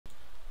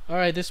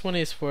Alright, this one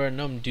is for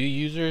Gnome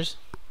users.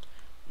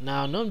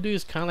 Now Gnome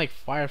is kind of like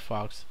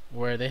Firefox,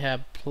 where they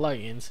have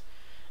plugins,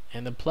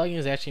 and the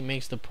plugins actually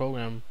makes the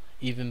program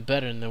even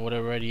better than what it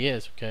already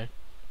is. Okay,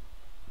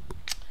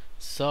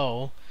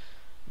 so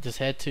just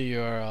head to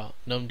your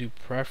Gnome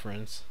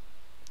preference.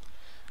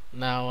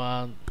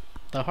 Now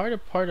the harder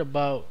part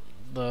about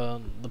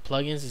the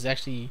plugins is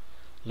actually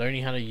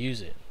learning how to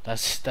use it.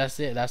 That's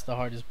it. That's the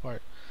hardest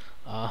part.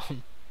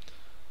 Um,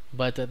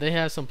 but they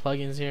have some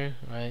plugins here,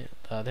 right?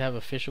 They have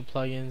official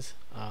plugins,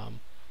 and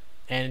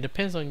it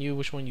depends on you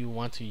which one you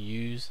want to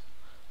use.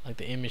 Like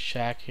the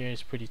Imageshack here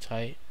is pretty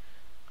tight.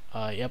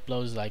 It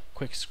uploads like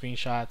quick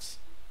screenshots,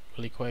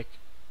 really quick.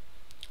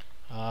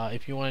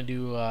 If you want to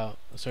do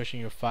searching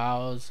your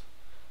files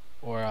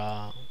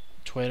or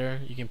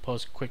Twitter, you can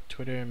post quick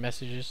Twitter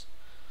messages.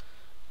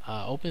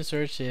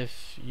 OpenSearch,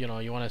 if you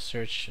want to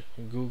search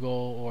Google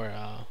or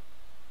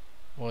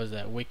what is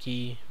that,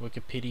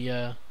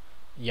 Wikipedia,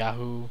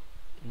 Yahoo,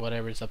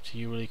 whatever, it's up to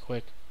you, really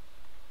quick.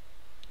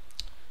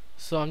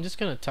 So I'm just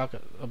gonna talk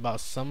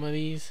about some of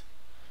these.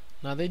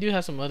 Now they do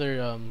have some other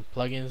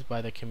plugins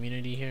by the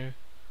community here,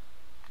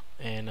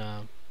 and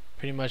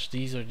pretty much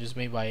these are just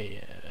made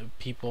by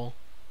people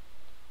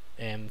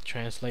and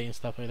translate and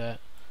stuff like that.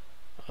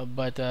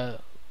 But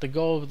the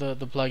goal of the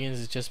plugins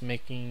is just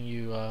making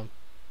you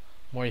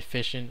more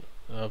efficient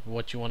of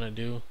what you want to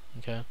do.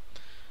 Okay,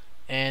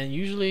 and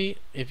usually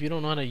if you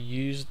don't know how to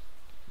use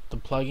the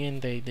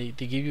plugin, they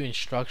give you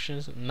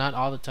instructions. Not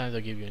all the time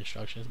they'll give you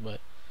instructions, but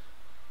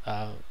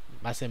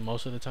I say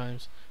most of the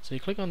times. So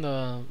you click on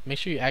the, make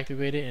sure you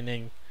activate it, and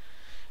then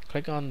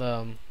click on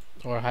the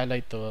or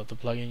highlight the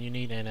plugin you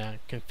need, and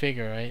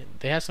configure. Right,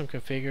 they have some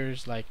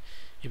configures, like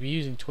if you're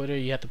using Twitter,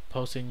 you have to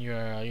post in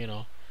your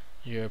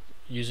your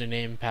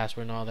username,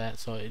 password, and all that.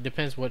 So it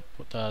depends what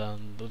the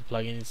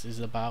plugin is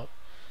about.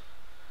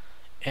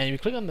 And if you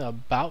click on the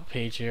about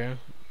page here,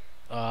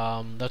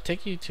 they'll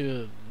take you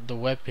to the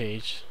web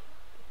page,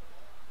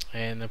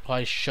 and they'll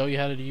probably show you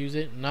how to use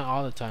it. Not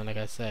all the time, like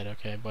I said,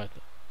 okay, but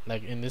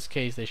like in this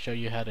case they show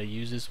you how to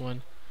use this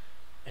one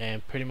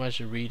and pretty much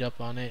read up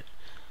on it.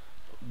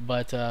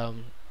 But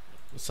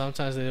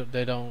sometimes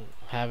they don't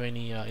have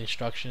any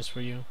instructions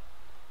for you,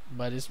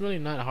 but it's really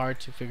not hard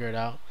to figure it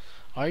out.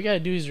 All you gotta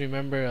do is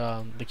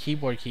remember the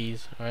keyboard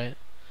keys. Alright,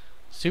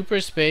 super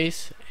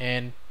space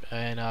and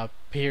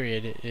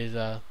period is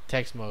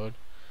text mode.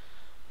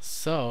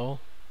 So,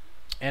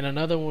 and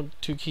another one,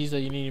 two keys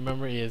that you need to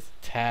remember is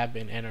tab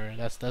and enter.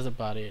 That's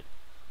about it.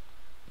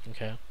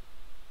 Okay,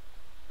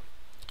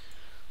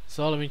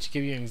 so let me just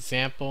give you an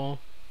example.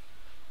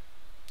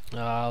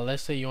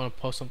 Let's say you want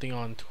to post something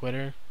on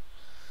Twitter,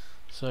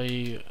 so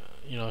you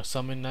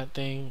summon that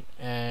thing,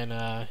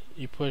 and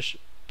you push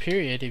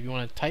period if you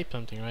want to type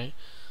something, right?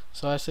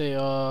 So I say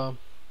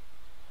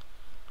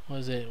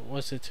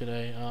what's it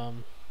today,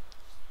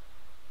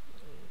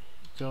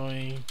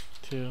 going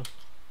to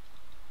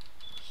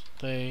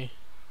stay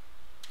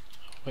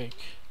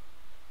awake,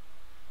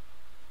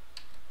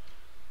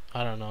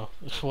 I don't know,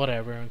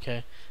 whatever.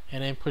 Okay,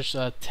 and then push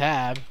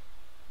tab,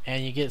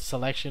 and you get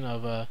selection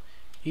of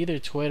either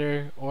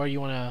Twitter, or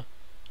you want to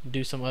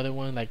do some other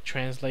one like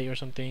translate or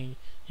something.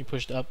 You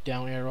push the up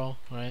down arrow,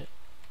 right?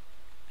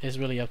 It's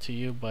really up to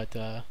you, but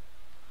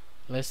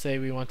let's say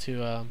we want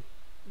to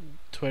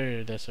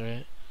Twitter this,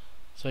 right?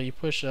 So you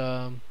push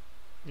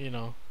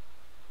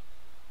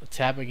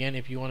tab again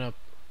if you want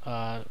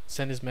to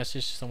send this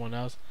message to someone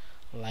else,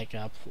 like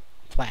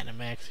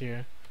Platinum X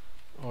here,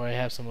 or I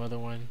have some other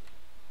one,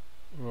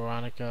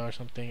 Veronica or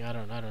something. I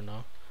don't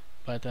know.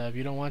 But if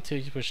you don't want to,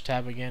 you push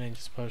tab again and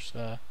just push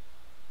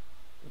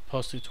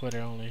post to Twitter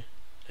only,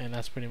 and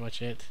that's pretty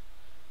much it.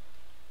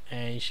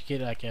 And you should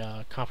get like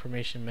a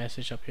confirmation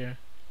message up here,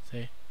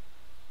 say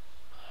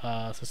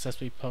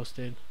successfully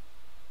posted.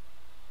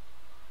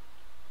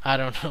 I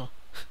don't know.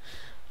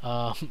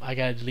 I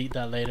gotta delete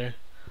that later.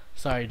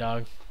 Sorry,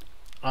 dog.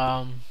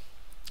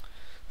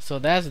 So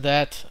that's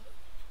that.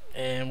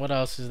 And what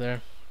else is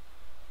there?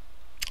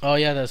 Oh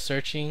yeah, the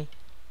searching.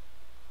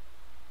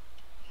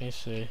 Let me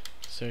see.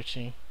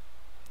 Searching.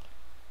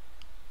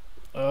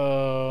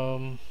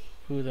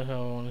 Who the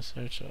hell I want to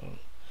search on?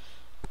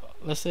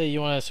 Let's say you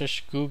want to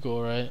search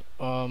Google, right?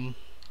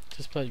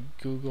 Just put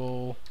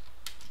Google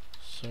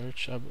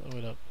search.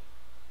 Wait up.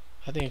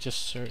 I think it's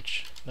just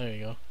search. There you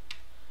go.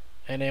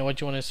 And then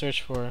what you want to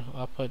search for,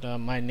 I'll put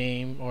my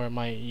name or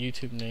my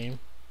YouTube name,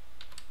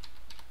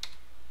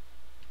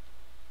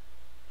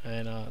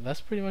 and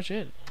that's pretty much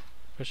it.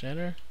 Push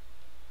enter,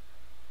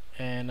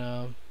 and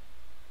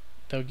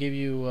they'll give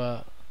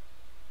you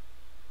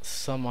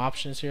some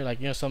options here, like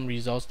some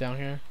results down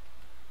here.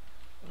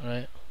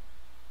 Alright,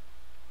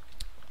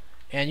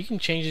 and you can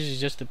change this to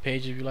just the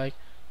page if you like,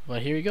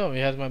 but here we go. It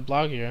has my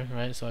blog here,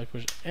 right? So I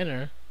push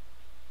enter,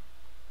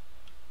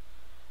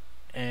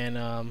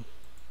 and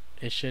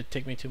it should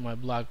take me to my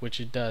blog,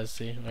 which it does.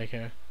 See right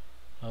here.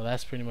 Well,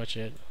 that's pretty much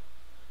it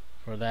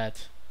for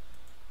that.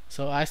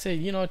 So I say,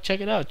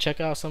 check it out. Check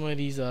out some of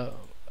these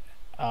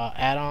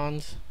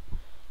add-ons.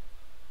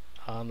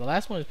 The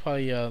last one is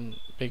probably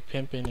Big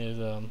Pimpin' is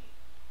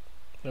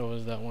What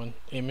was that one?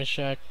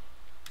 Imageshack.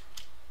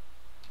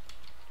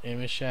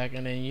 Imageshack,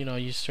 and then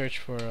you search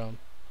for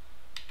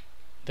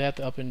that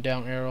up and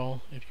down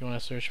arrow if you want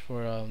to search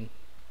for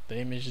the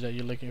image that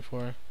you're looking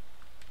for,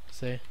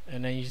 say,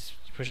 and then you just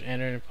push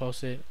enter and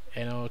post it,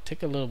 and it'll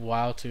take a little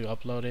while to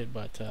upload it,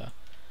 but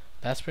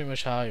that's pretty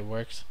much how it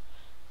works.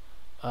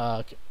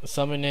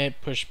 Summon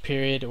it, push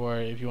period, or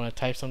if you want to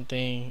type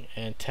something,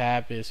 and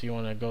tab is you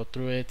want to go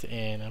through it,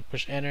 and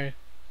push enter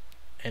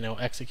and it'll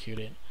execute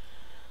it.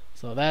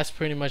 So that's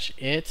pretty much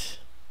it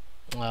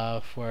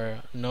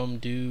for Gnome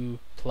Do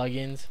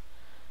plugins.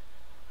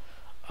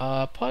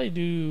 Probably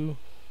do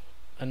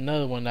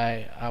another one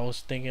that I was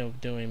thinking of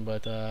doing,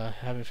 but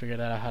haven't figured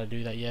out how to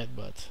do that yet.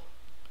 But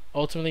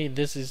ultimately,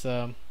 this is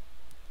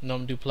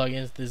Gnome Do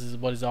plugins. This is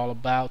what it's all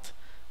about.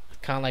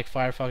 Kind of like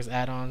Firefox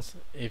add-ons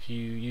if you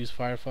use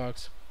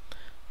Firefox.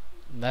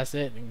 That's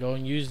it. Go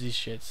and use these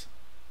shits.